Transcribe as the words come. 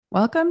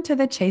Welcome to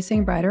the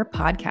Chasing Brighter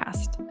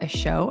podcast, a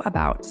show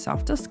about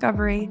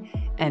self-discovery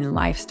and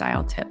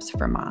lifestyle tips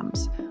for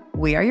moms.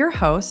 We are your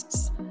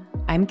hosts.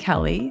 I'm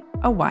Kelly,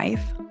 a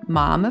wife,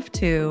 mom of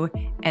two,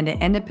 and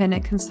an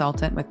independent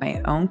consultant with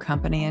my own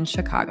company in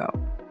Chicago.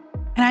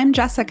 And I'm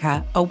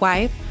Jessica, a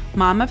wife,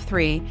 mom of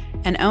three,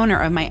 and owner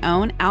of my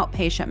own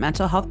outpatient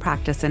mental health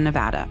practice in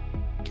Nevada.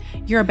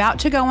 You're about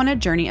to go on a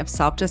journey of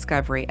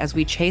self-discovery as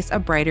we chase a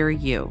brighter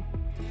you.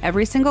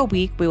 Every single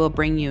week, we will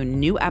bring you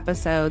new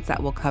episodes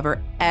that will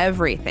cover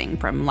everything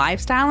from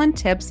lifestyle and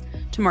tips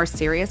to more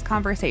serious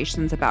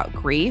conversations about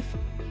grief,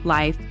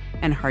 life,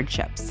 and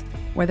hardships.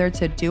 Whether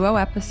it's a duo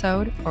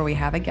episode or we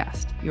have a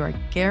guest, you are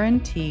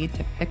guaranteed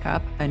to pick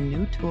up a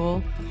new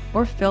tool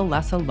or feel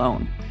less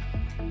alone.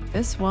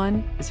 This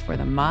one is for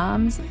the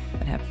moms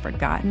that have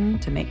forgotten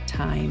to make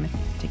time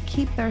to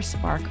keep their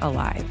spark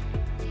alive.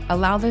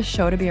 Allow this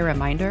show to be a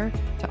reminder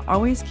to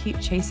always keep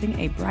chasing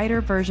a brighter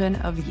version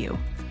of you.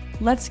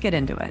 Let's get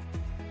into it.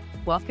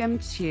 Welcome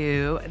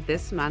to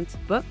this month's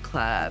book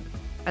club.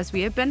 As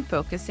we have been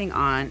focusing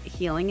on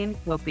healing and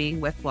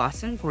coping with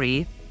loss and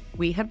grief,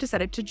 we have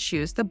decided to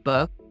choose the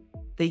book,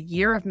 The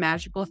Year of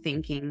Magical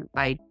Thinking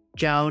by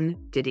Joan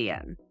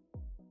Didion.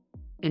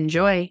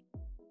 Enjoy.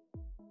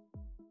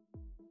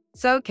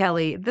 So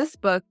Kelly, this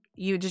book,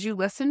 did you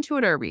listen to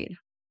it or read?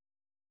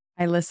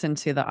 I listened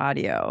to the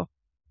audio.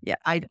 Yeah,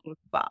 I did as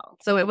well.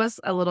 So it was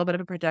a little bit of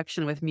a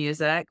production with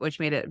music, which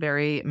made it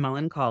very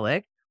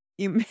melancholic.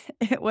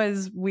 It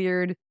was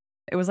weird.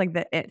 It was like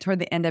toward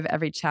the end of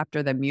every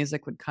chapter, the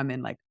music would come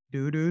in like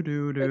do do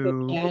do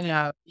do.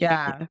 Piano.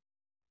 Yeah.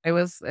 It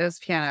was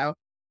piano.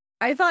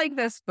 I felt like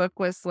this book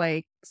was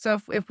like, so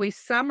if we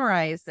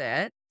summarize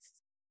it,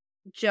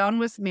 Joan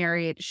was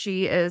married.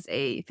 She is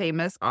a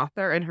famous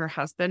author, and her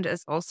husband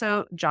is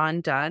also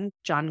John Donne.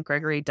 John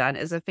Gregory Dunn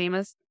is a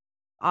famous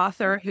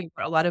author who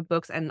wrote a lot of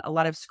books and a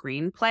lot of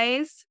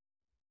screenplays.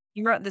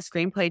 He wrote the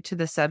screenplay to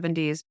the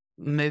 70s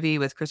movie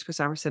with Kris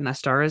Kristofferson, A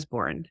Star is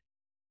Born.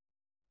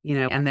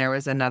 And there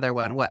was another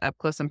one. What, Up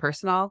Close and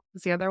Personal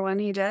was the other one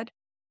he did?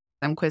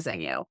 I'm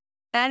quizzing you.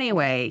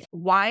 Anyway,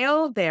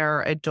 while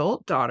their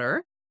adult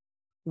daughter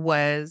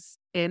was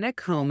in a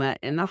coma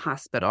in the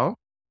hospital,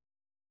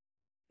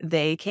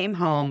 they came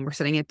home, were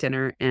sitting at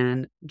dinner,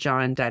 and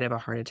John died of a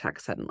heart attack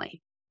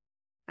suddenly.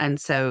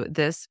 And so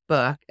this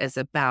book is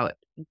about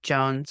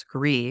Joan's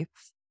grief.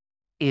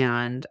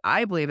 And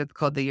I believe it's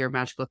called The Year of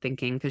Magical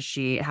Thinking because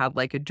she had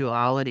like a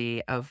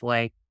duality of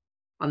like,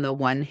 on the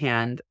one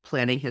hand,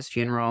 planning his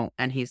funeral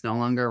and he's no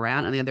longer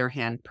around. On the other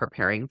hand,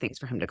 preparing things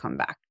for him to come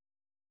back.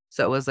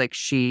 So it was like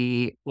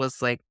she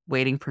was like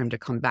waiting for him to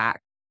come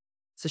back.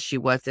 So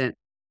it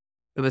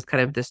was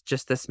kind of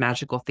this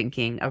magical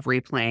thinking of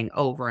replaying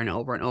over and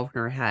over and over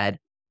in her head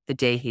the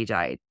day he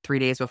died, 3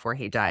 days before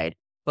he died.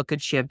 What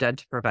could she have done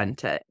to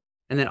prevent it?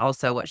 And then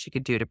also what she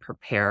could do to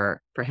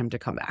prepare for him to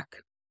come back.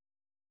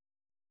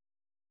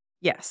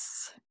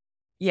 Yes.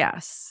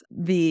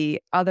 The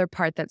other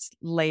part that's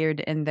layered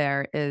in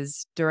there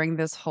is during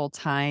this whole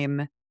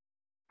time,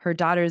 her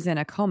daughter's in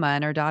a coma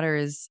and her daughter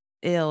is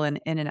ill and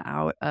in and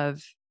out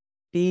of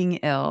being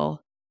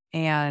ill.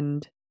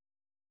 And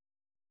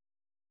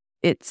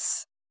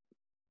it's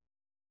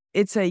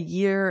a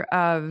year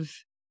of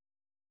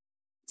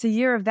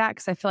that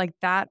because I feel like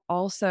that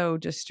also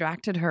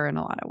distracted her in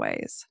a lot of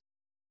ways.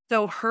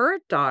 So her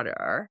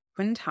daughter,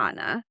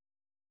 Quintana,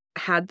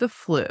 had the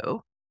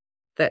flu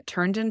that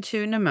turned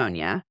into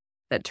pneumonia,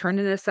 that turned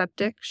into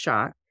septic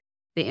shock.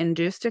 They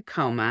induced a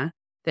coma.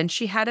 Then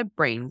she had a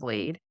brain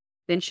bleed.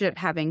 Then she ended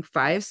up having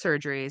 5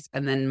 surgeries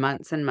and then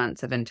months and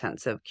months of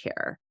intensive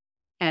care.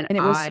 And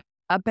it was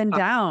up and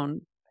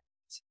down.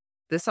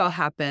 This all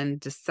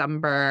happened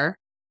December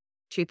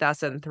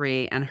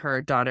 2003, and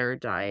her daughter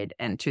died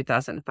in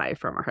 2005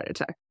 from a heart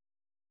attack.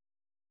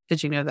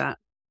 Did you know that?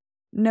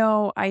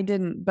 No, I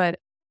didn't. But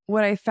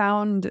what I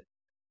found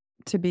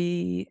to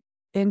be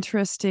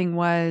interesting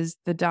was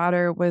the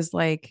daughter was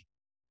like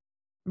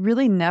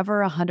really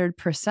never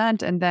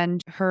 100%. And then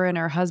her and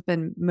her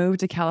husband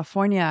moved to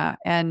California,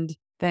 and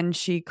then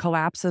she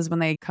collapses when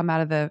they come out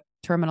of the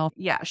terminal.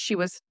 Yeah,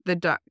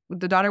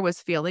 the daughter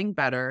was feeling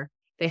better.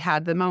 They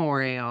had the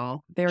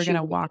memorial. They were going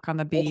to walk on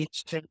the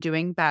beach.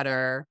 Doing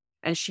better.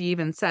 And she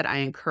even said, I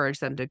encourage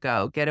them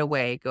to get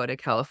away, go to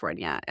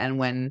California. And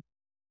when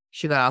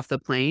she got off the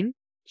plane,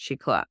 she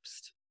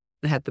collapsed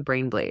and had the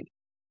brain bleed.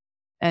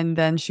 And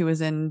then she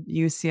was in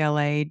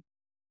UCLA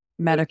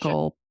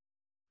Medical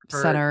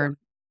Center.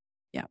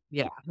 Yeah.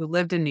 Who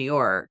lived in New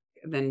York.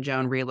 Then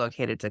Joan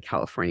relocated to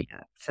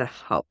California to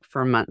help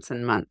for months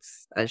and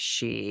months as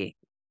she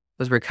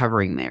was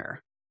recovering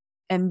there.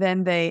 And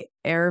then they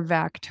air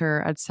vac'd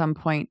her at some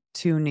point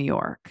to New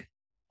York.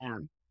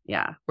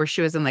 Yeah. Where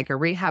she was in like a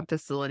rehab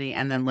facility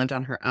and then lived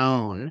on her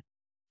own.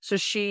 So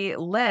she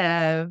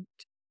was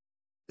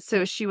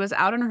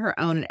out on her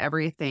own and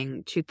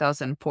everything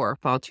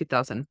fall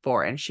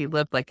 2004. And she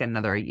lived like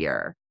another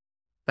year,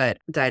 but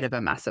died of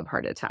a massive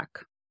heart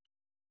attack.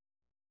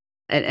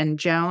 And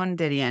Joan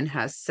Didion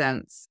has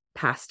since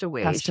passed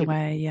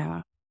away.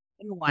 Yeah.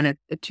 21 at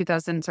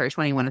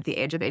the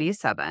age of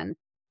 87.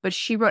 But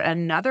she wrote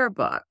another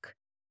book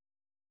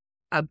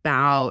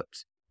about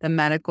the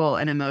medical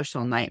and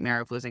emotional nightmare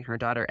of losing her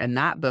daughter. And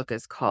that book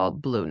is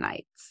called Blue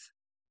Nights.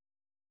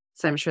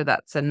 So I'm sure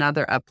that's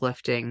another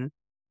uplifting.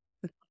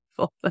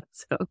 That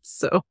sounds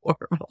so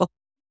horrible.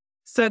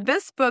 So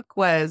this book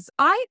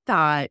I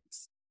thought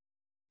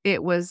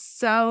it was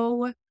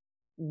so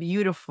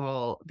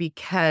beautiful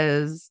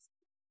because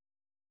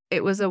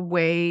it was a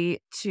way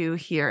to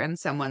hear in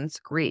someone's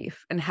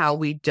grief and how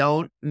we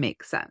don't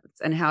make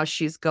sense and how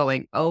she's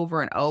going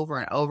over and over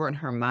and over in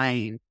her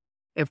mind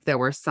if there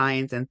were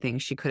signs and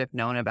things she could have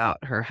known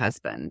about her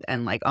husband,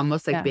 and like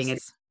almost like being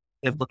Yes.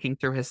 looking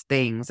through his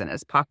things and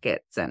his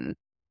pockets and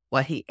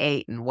what he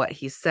ate and what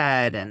he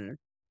said. And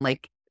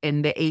like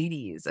in the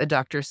 80s, a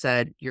doctor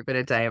said, "You're going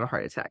to die of a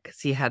heart attack,"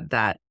 because he had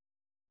that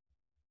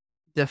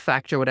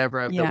defect or whatever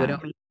of the Yeah. widow.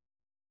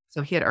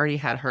 So he had already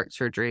had heart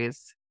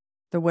surgeries.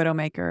 The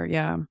Widowmaker.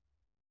 Yeah.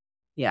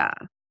 Yeah.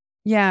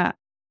 Yeah.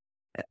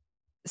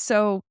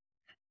 So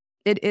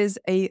it is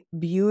a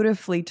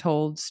beautifully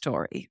told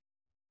story.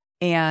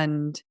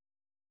 And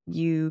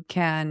you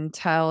can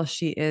tell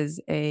she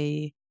is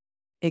a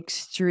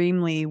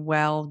extremely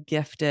well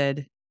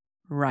gifted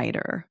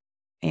writer.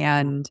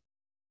 And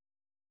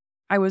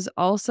I was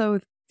also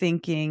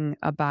thinking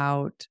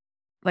about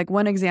like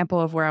one example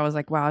of where I was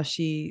like, wow,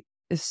 she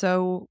is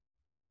so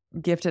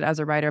gifted as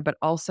a writer, but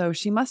also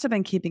she must have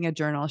been keeping a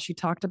journal. She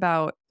talked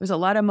about there's a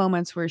lot of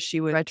moments where she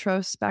was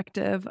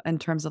retrospective in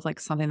terms of like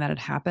something that had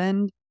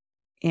happened.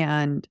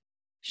 And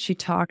she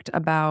talked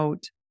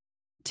about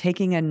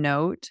taking a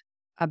note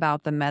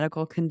about the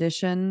medical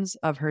conditions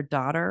of her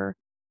daughter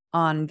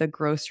on the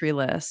grocery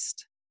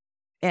list.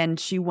 And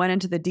she went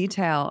into the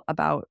detail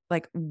about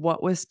like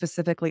what was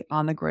specifically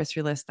on the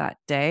grocery list that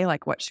day,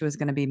 like what she was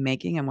going to be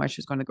making and where she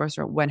was going to the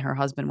grocery store when her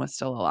husband was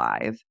still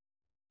alive.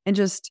 And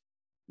just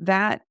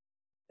that,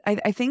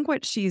 I think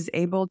what she's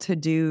able to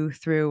do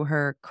through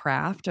her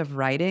craft of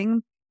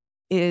writing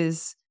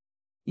is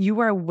you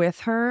are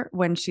with her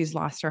when she's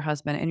lost her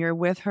husband and you're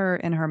with her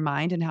in her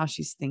mind and how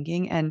she's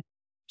thinking. And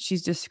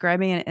she's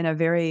describing it in a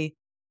very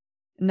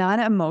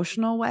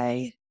non-emotional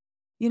way,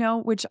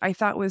 which I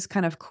thought was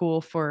kind of cool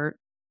for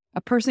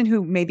a person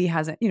who maybe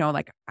hasn't,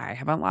 like I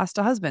haven't lost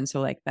a husband. So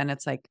like, then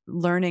it's like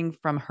learning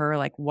from her,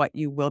 like what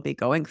you will be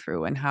going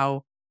through and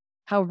how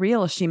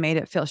real she made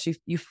it feel.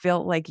 You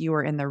felt like you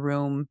were in the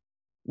room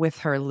with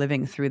her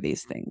living through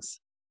these things.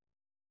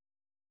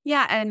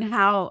 Yeah. And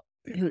how,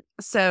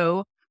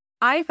 so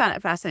I found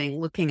it fascinating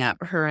looking up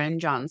her and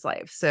John's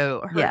life.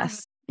 So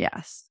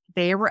Yes.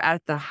 they were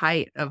at the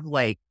height of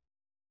like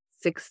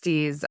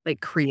 60s, like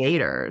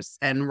creators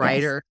and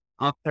writer,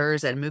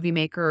 authors and movie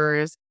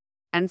makers.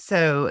 And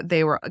so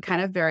they were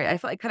kind of I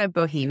felt like kind of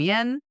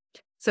bohemian.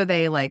 So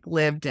they like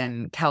lived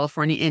in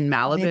California, in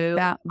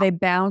Malibu. They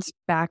bounced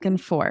back and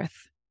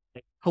forth.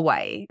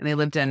 Hawaii. And they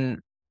lived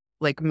in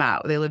like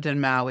they lived in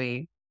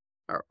Maui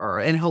or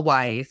in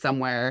Hawaii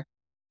somewhere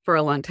for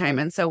a long time.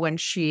 And so when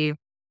she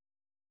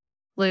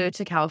flew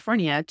to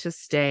California to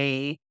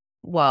stay,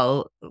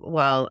 well,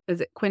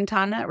 is it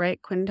Quintana,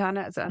 right?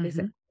 Quintana, is that how they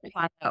say it?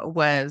 Quintana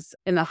was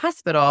in the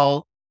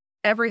hospital.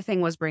 Everything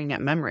was bringing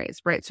up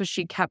memories, right? So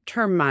she kept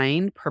her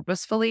mind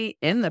purposefully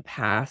in the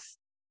past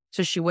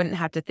so she wouldn't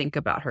have to think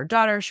about her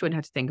daughter. She wouldn't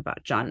have to think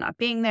about John not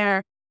being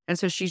there. And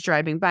so she's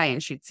driving by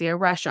and she'd see a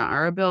restaurant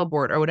or a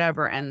billboard or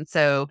whatever. And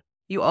so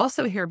you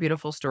also hear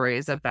beautiful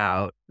stories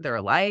about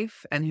their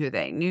life and who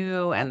they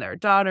knew and their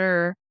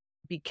daughter,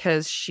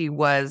 because she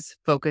was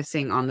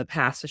focusing on the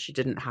past so she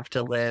didn't have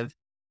to live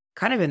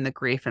kind of in the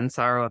grief and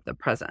sorrow of the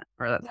present.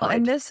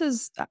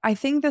 I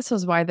think this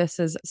is why this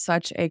is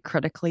such a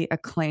critically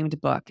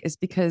acclaimed book, is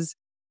because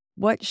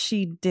what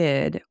she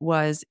did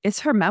was,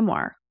 it's her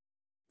memoir,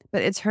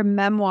 but it's her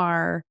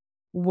memoir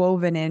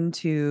woven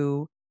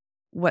into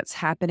what's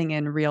happening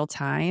in real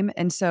time.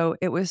 And so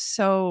it was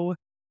so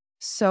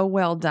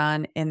well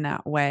done in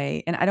that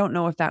way. And I don't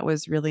know if that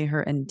was really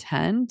her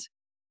intent,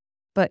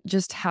 but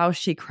just how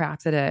she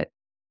crafted it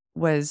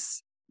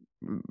was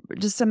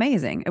just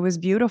amazing. It was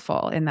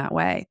beautiful in that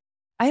way.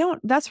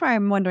 That's why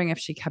I'm wondering if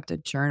she kept a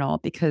journal,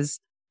 because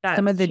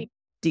some of the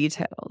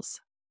details.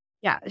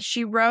 Yeah.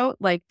 She wrote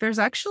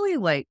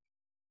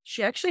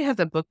she actually has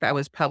a book that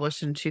was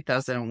published in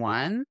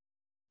 2001,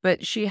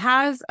 but she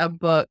has a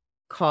book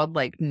called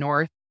like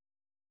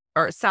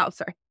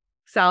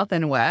South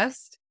and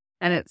West.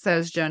 And it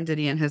says Joan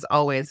Didion has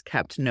always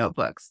kept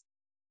notebooks.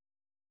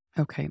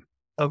 Okay.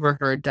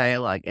 Overheard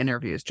dialogue,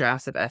 interviews,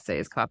 drafts of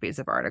essays, copies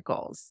of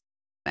articles.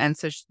 And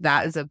so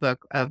that is a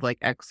book of like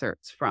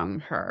excerpts from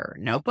her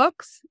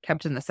notebooks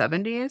kept in the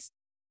 70s.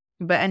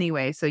 But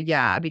anyway, so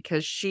yeah,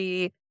 because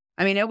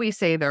I know we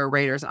say they're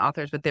writers and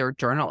authors, but they were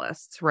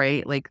journalists,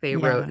 right? Like they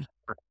wrote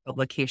for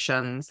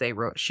publications.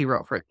 She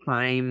wrote for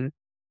Time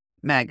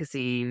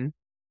magazine.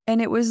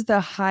 And it was the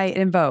height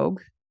in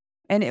Vogue.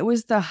 And it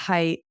was the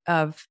height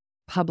of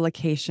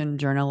publication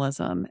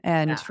journalism.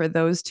 And for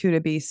those two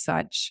to be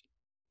such,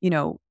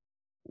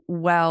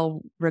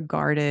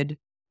 well-regarded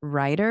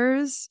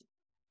writers,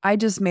 I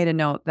just made a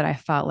note that I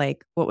felt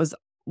like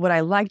what I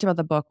liked about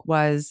the book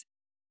was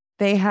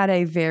they had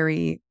a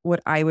very,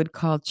 what I would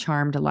call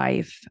charmed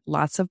life,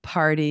 lots of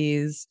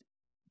parties,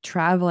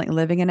 traveling,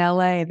 living in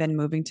LA, then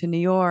moving to New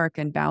York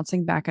and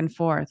bouncing back and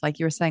forth. Like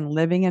you were saying,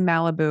 living in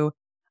Malibu.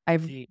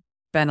 I've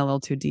been a little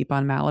too deep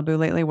on Malibu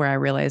lately where I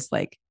realized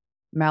like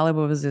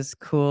Malibu was this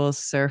cool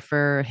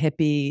surfer,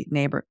 hippie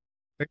neighbor.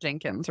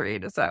 Jenkins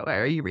read. Is that what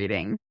are you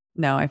reading?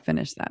 No, I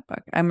finished that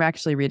book. I'm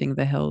actually reading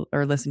The Hill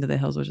or listening to The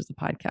Hills, which is a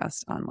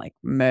podcast on like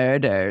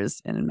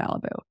murders in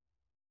Malibu.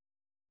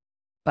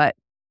 But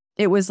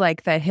it was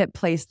like that hip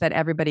place that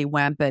everybody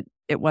went, but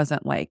it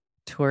wasn't like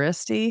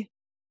touristy.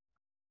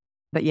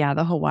 But yeah,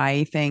 the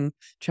Hawaii thing,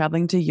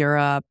 traveling to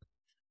Europe,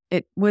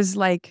 it was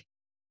like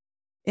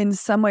in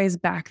some ways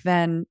back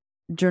then,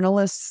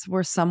 journalists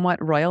were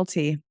somewhat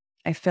royalty.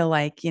 I feel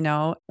like,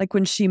 like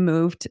when she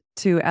moved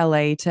to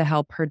LA to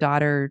help her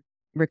daughter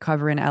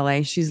recover in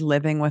LA, she's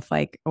living with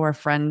like, or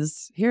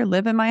friends here,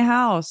 live in my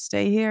house,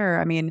 stay here.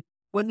 I mean,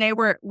 when they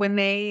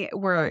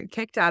were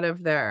kicked out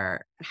of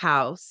their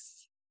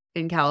house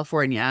in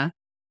California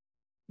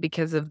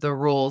because of the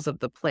rules of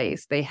the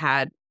place, they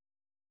had,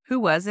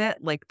 who was it?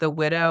 Like the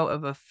widow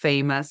of a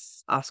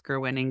famous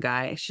Oscar-winning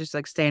guy. She's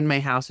like, stay in my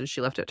house, and she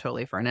left it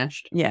totally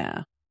furnished.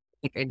 Yeah.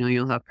 Like, I know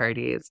you'll have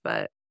parties,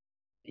 but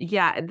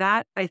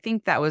yeah, I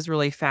think that was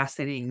really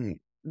fascinating.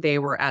 They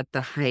were at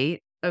the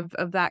height of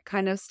that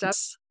kind of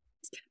stuff.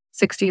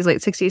 60s, late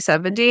 60s,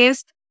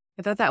 70s.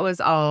 I thought that was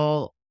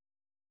all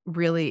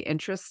really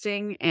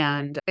interesting.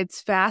 And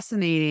it's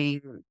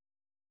fascinating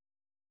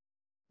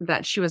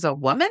that she was a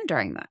woman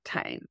during that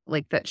time,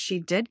 like that she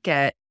did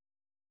get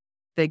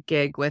the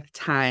gig with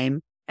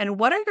Time. And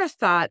what are your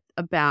thoughts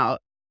about,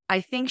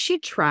 I think she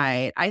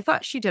tried, I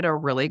thought she did a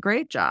really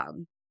great job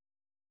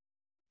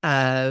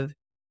of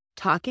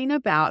talking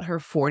about her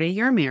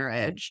 40-year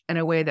marriage in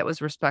a way that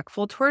was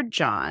respectful toward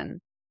John,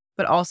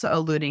 but also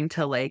alluding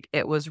to like,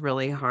 it was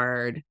really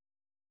hard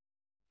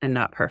and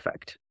not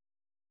perfect.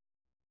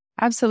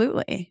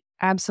 Absolutely.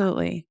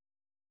 Absolutely.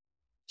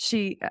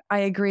 I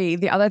agree.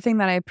 The other thing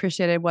that I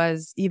appreciated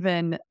was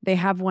even they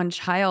have one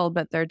child,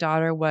 but their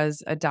daughter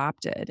was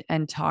adopted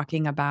and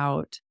talking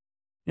about,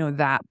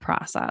 that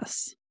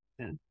process.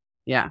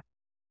 Yeah.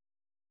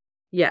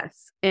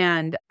 Yes.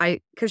 And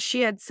because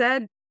she had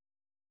said,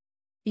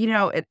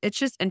 it's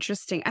just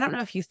interesting. I don't know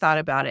if you thought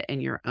about it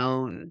in your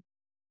own,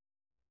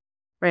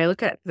 right? I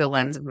look at the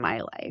lens of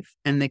my life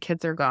and the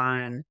kids are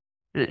gone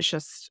and it's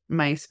just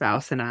my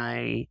spouse and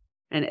I,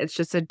 and it's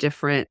just a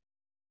different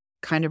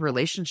kind of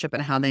relationship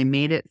and how they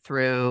made it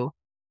through,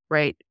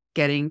 right?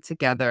 Getting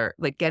together,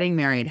 like getting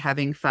married,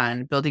 having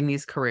fun, building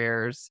these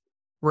careers,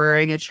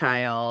 rearing a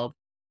child.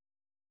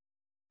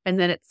 And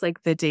then it's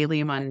like the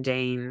daily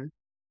mundane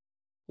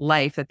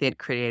life that they had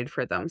created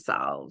for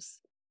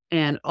themselves.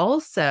 And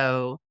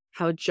also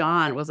how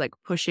John was like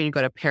pushing to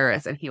go to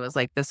Paris. And he was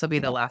like, this will be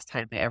the last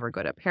time I ever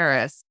go to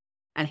Paris.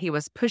 And he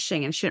was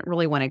pushing and she didn't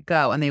really want to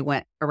go. And they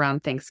went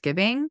around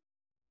Thanksgiving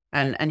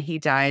and he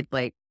died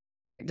like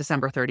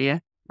December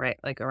 30th, right?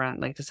 Like around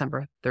like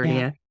December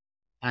 30th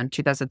in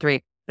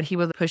 2003. But he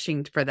was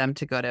pushing for them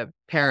to go to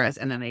Paris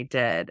and then they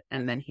did.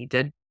 And then he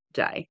did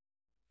die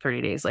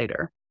 30 days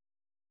later.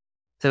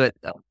 So it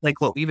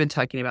like what we've been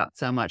talking about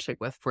so much,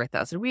 like with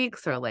 4,000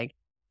 Weeks or like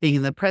being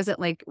in the present,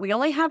 like we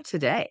only have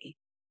today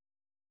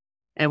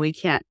and we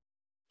can't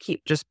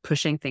keep just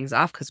pushing things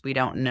off because we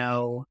don't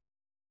know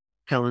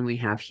how long we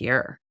have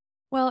here.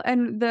 Well,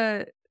 and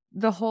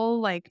the whole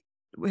like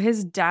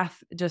his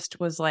death just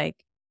was like,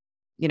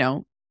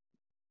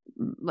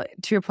 like,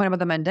 to your point about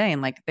the mundane,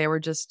 like they were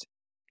just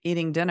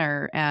eating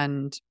dinner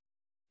and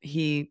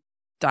he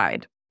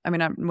died. I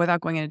mean,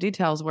 without going into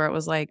details, where it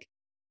was like,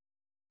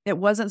 it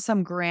wasn't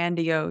some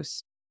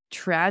grandiose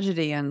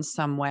tragedy in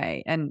some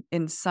way. And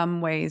in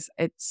some ways,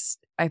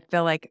 I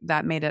feel like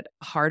that made it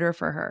harder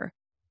for her.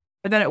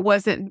 But then it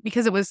wasn't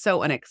because it was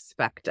so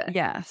unexpected.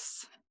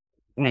 Yes.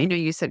 And I know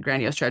you said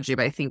grandiose tragedy,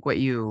 but I think what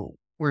you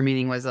were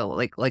meaning was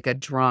like a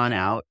drawn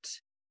out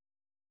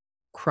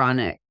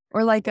chronic.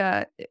 Or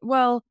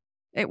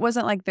it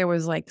wasn't like there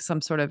was like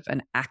some sort of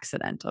an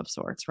accident of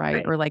sorts,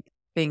 right? Or like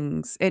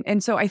things.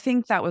 And so I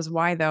think that was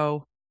why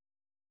though,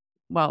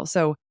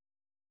 so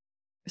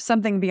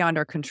something beyond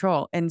our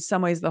control. In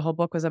some ways, the whole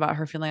book was about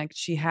her feeling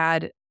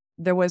like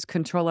there was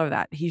control over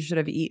that. He should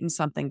have eaten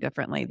something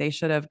differently. They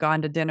should have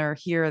gone to dinner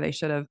here. They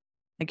should have,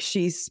 like,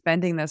 she's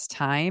spending this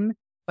time.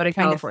 But in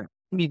California,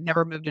 you'd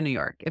never moved to New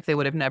York if they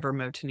would have never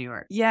moved to New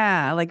York.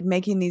 Yeah. Like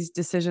making these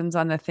decisions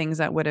on the things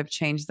that would have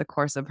changed the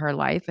course of her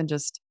life. And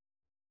just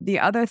the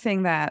other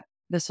thing that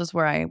this was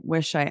where I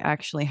wish I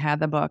actually had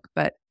the book,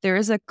 but there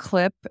is a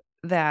clip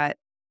that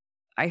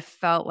I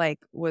felt like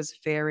was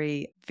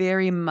very,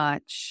 very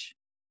much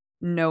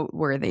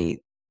noteworthy.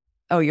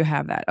 Oh, you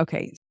have that.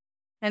 Okay.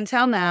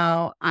 Until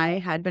now, I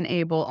had been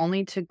able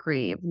only to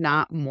grieve,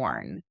 not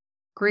mourn.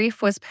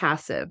 Grief was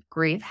passive.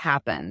 Grief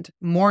happened.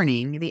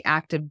 Mourning, the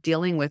act of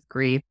dealing with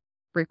grief,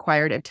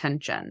 required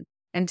attention.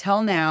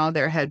 Until now,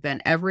 there had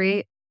been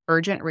every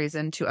urgent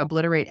reason to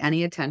obliterate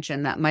any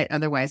attention that might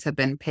otherwise have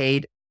been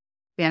paid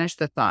banish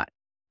the thought,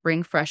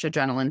 bring fresh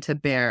adrenaline to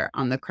bear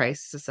on the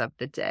crisis of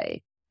the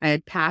day. I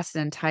had passed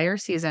an entire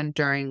season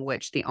during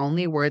which the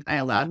only words I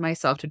allowed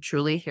myself to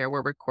truly hear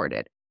were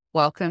recorded.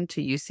 Welcome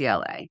to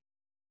UCLA.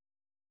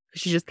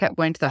 She just kept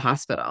going to the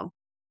hospital,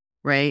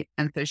 right?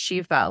 And so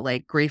she felt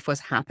like grief was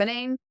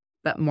happening,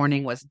 but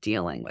mourning was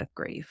dealing with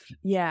grief.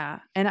 Yeah.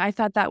 And I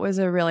thought that was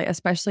a really,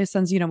 especially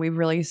since, you know, we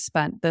really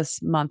spent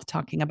this month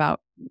talking about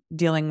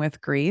dealing with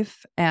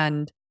grief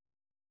and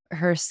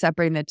her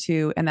separating the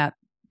two, and that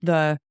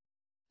I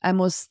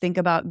almost think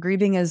about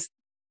grieving as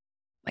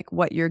like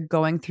what you're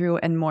going through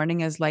and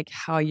mourning is like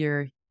how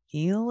you're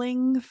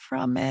healing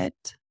from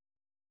it.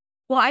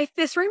 Well,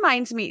 this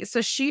reminds me.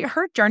 So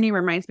her journey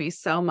reminds me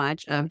so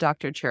much of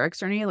Dr. Cherek's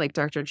journey. Like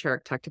Dr.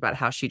 Cherek talked about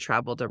how she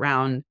traveled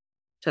around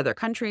to other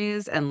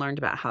countries and learned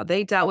about how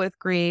they dealt with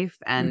grief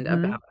and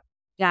about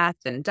death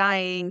and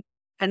dying.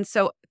 And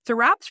so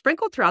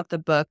sprinkled throughout the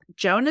book,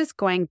 Joan is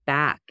going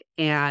back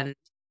and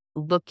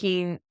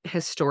looking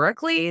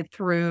historically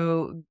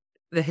through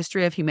the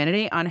history of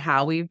humanity on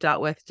how we've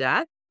dealt with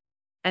death.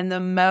 And the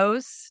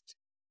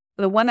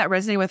one that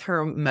resonated with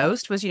her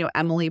most was,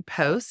 Emily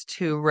Post,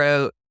 who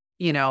wrote,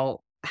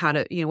 how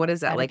to, what is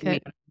that?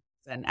 Etiquette. Like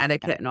and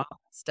etiquette and all that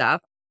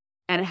stuff.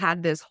 And it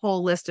had this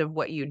whole list of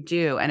what you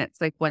do. And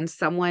it's like when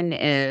someone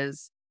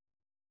is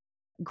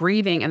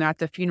grieving and they're at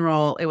the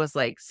funeral, it was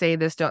like, say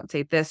this, don't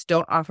say this,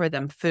 don't offer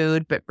them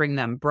food, but bring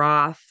them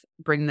broth,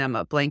 bring them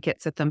a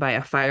blanket, sit them by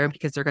a fire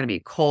because they're going to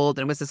be cold.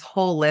 And it was this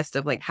whole list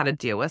of like how to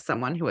deal with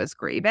someone who is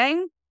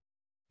grieving.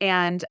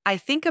 And I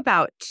think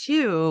about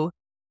too,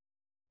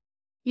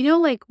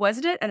 like,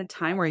 wasn't it at a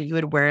time where you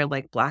would wear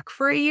like black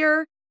for a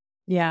year?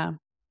 Yeah.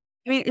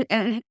 I mean,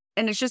 and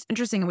it's just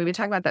interesting. And we've been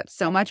talking about that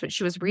so much, but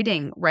she was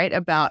reading, right,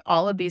 about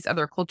all of these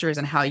other cultures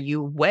and how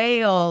you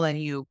wail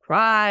and you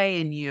cry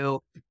and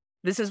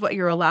this is what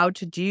you're allowed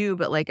to do.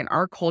 But like in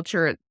our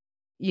culture,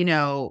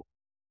 no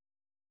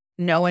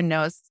one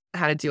knows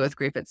how to deal with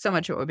grief. It's so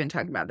much what we've been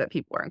talking about, that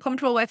people are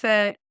uncomfortable with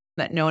it,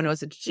 that no one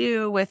knows what to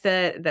do with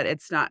it, that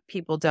it's not,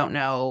 people don't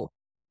know,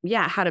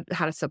 how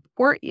to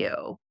support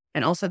you.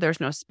 And also there's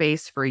no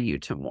space for you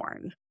to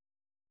mourn.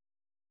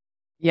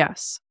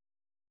 Yes.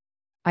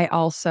 I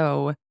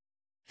also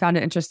found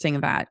it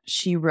interesting that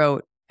she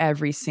wrote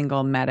every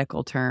single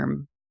medical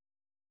term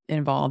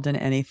involved in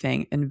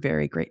anything in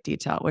very great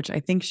detail, which I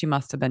think she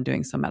must have been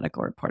doing some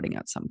medical reporting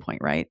at some point,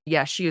 right?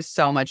 Yeah, she used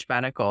so much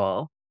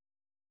medical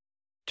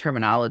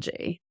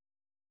terminology.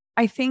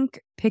 I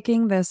think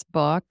picking this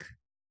book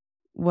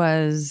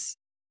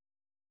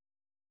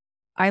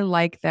I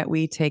like that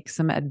we take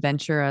some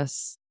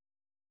adventurous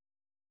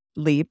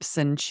leaps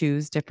and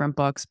choose different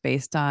books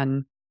based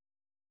on,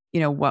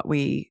 what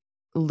we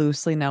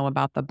loosely know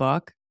about the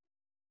book.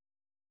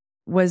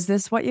 Was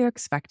this what you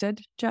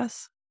expected,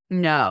 Jess?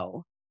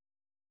 No.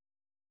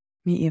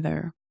 Me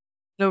either.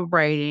 The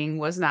writing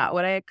was not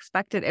what I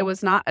expected. It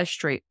was not a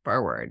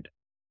straightforward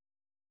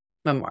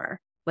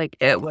memoir. Like,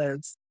 it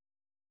was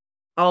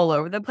all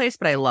over the place,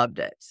 but I loved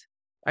it.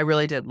 I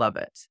really did love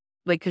it.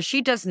 Like, because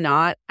she does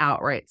not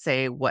outright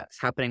say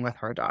what's happening with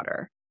her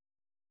daughter.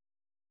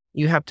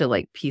 You have to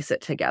like piece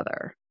it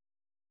together.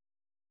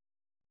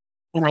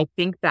 And I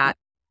think that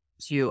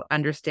you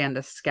understand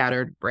the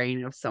scattered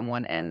brain of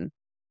someone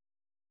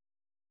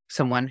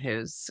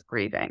who's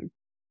grieving.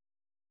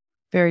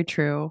 Very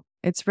true.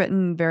 It's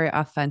written very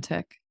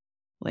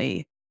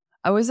authentically.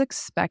 I was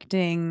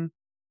expecting,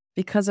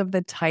 because of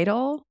the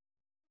title,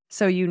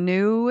 so you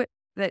knew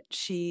that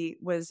she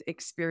was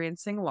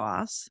experiencing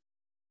loss,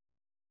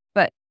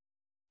 but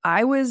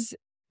I was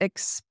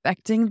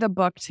expecting the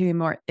book to be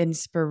more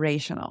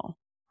inspirational,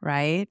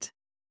 right?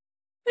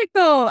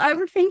 Magical.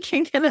 I'm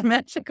thinking in a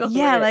magical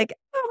way. Like,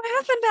 oh, my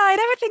husband died.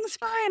 Everything's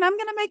fine. I'm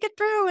going to make it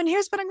through. And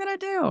here's what I'm going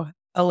to do.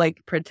 Oh,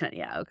 like pretend.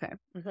 Yeah. Okay.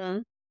 Mm-hmm.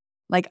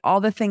 Like all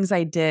the things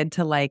I did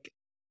to like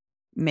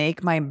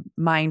make my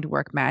mind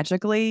work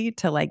magically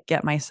to like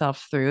get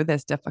myself through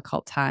this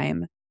difficult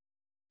time.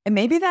 And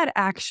maybe that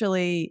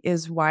actually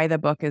is why the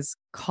book is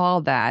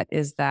called that,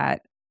 is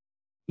that,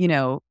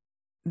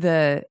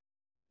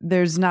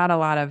 there's not a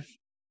lot of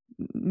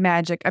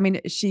magic. I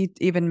mean, she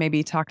even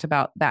maybe talked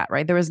about that,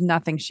 right? There was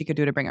nothing she could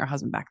do to bring her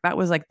husband back. That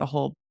was like the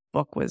whole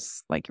book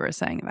was like you were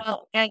saying.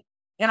 Well, and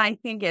I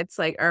think it's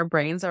like our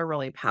brains are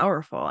really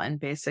powerful. And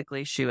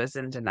basically she was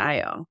in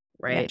denial,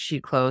 right? Yeah.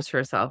 She closed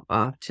herself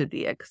off to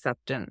the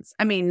acceptance.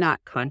 I mean,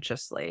 not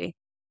consciously,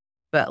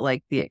 but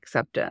like the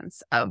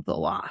acceptance of the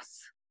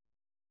loss,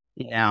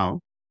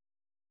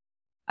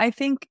 I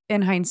think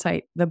in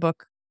hindsight, the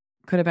book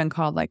could have been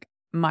called like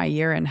My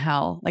Year in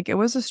Hell. Like it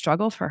was a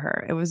struggle for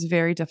her. It was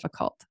very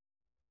difficult.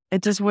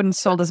 It just wouldn't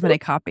sold as many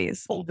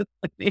copies.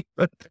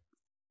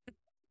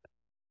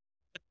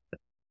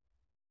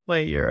 My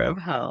Year of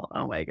Hell.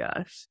 Oh my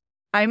gosh.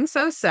 I'm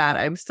so sad.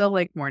 I'm still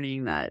like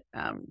mourning that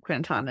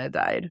Quintana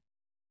died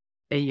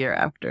a year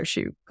after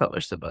she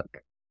published the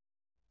book.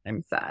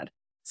 I'm sad.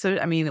 So,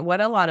 I mean, what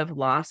a lot of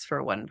loss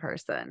for one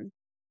person.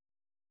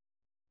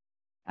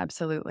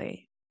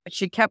 Absolutely. But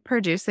she kept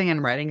producing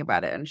and writing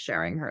about it and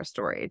sharing her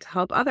story to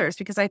help others,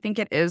 because I think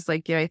it is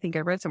like, I think I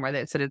read somewhere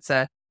that said it's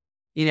a,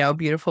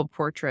 beautiful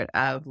portrait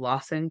of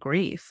loss and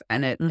grief.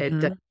 And it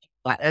Mhm.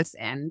 let us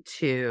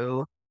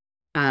into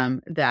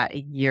that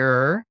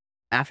year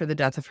after the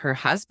death of her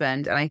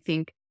husband. And I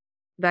think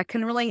that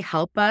can really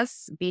help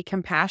us be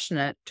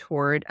compassionate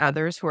toward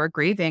others who are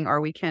grieving, or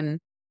we can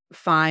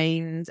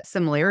find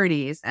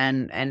similarities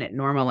and it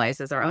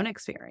normalizes our own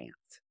experience.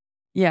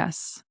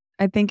 Yes.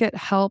 I think it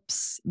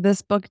helps.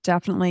 This book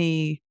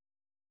definitely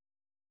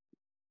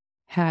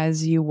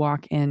has you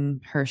walk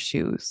in her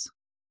shoes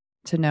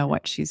to know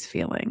what she's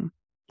feeling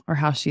or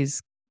how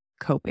she's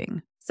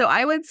coping. So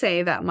I would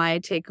say that my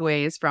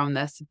takeaways from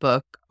this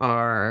book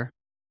are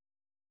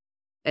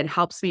it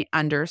helps me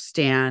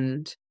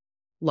understand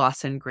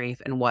loss and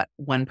grief and what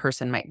one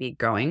person might be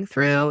going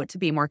through, to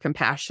be more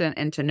compassionate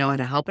and to know how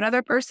to help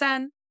another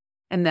person.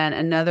 And then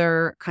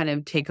another kind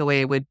of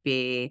takeaway would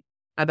be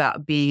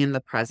about being in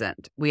the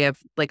present. We have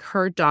like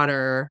her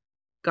daughter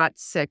got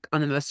sick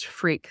on the most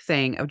freak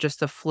thing of just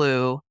the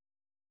flu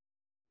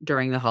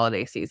during the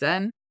holiday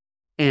season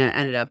and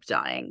ended up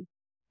dying.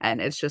 And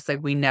it's just like,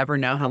 we never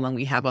know how long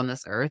we have on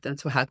this earth. And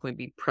so how can we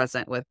be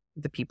present with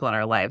the people in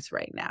our lives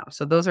right now?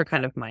 So those are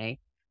kind of my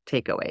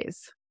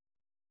takeaways.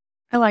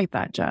 I like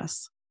that,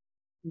 Jess.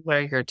 What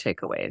are your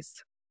takeaways?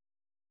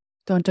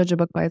 Don't judge a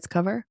book by its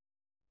cover.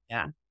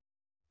 Yeah.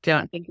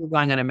 Don't think you're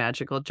going on a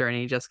magical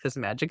journey just because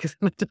magic is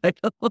in the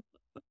title.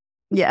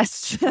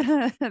 Yes.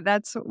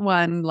 That's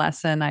one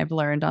lesson I've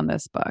learned on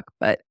this book.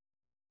 But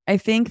I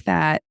think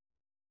that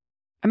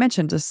I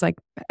mentioned just like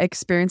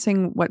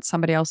experiencing what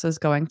somebody else is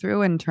going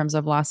through in terms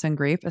of loss and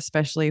grief,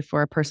 especially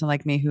for a person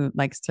like me who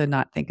likes to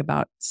not think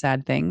about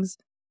sad things.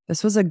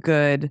 This was a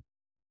good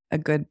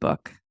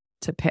book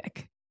to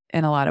pick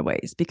in a lot of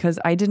ways because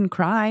I didn't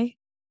cry.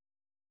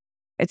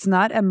 It's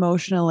not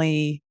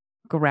emotionally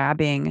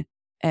grabbing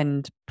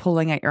and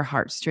pulling at your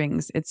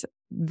heartstrings. It's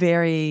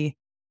very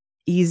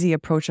easy,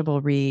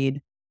 approachable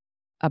read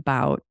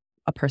about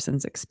a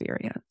person's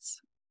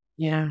experience.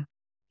 Yeah.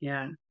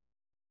 Yeah.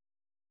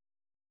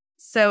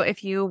 So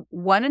if you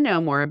want to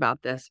know more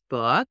about this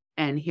book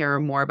and hear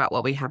more about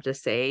what we have to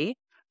say,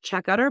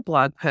 check out our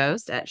blog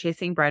post at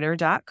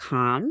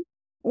chasingbrighter.com,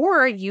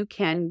 or you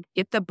can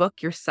get the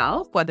book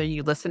yourself, whether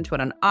you listen to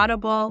it on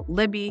Audible,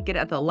 Libby, get it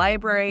at the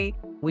library.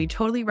 We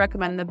totally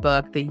recommend the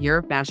book, The Year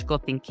of Magical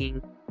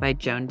Thinking by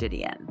Joan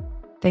Didion.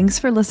 Thanks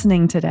for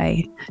listening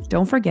today.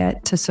 Don't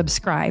forget to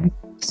subscribe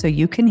so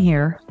you can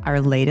hear our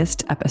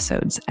latest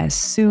episodes as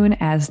soon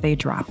as they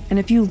drop. And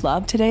if you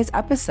love today's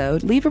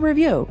episode, leave a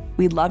review.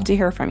 We'd love to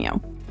hear from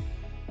you.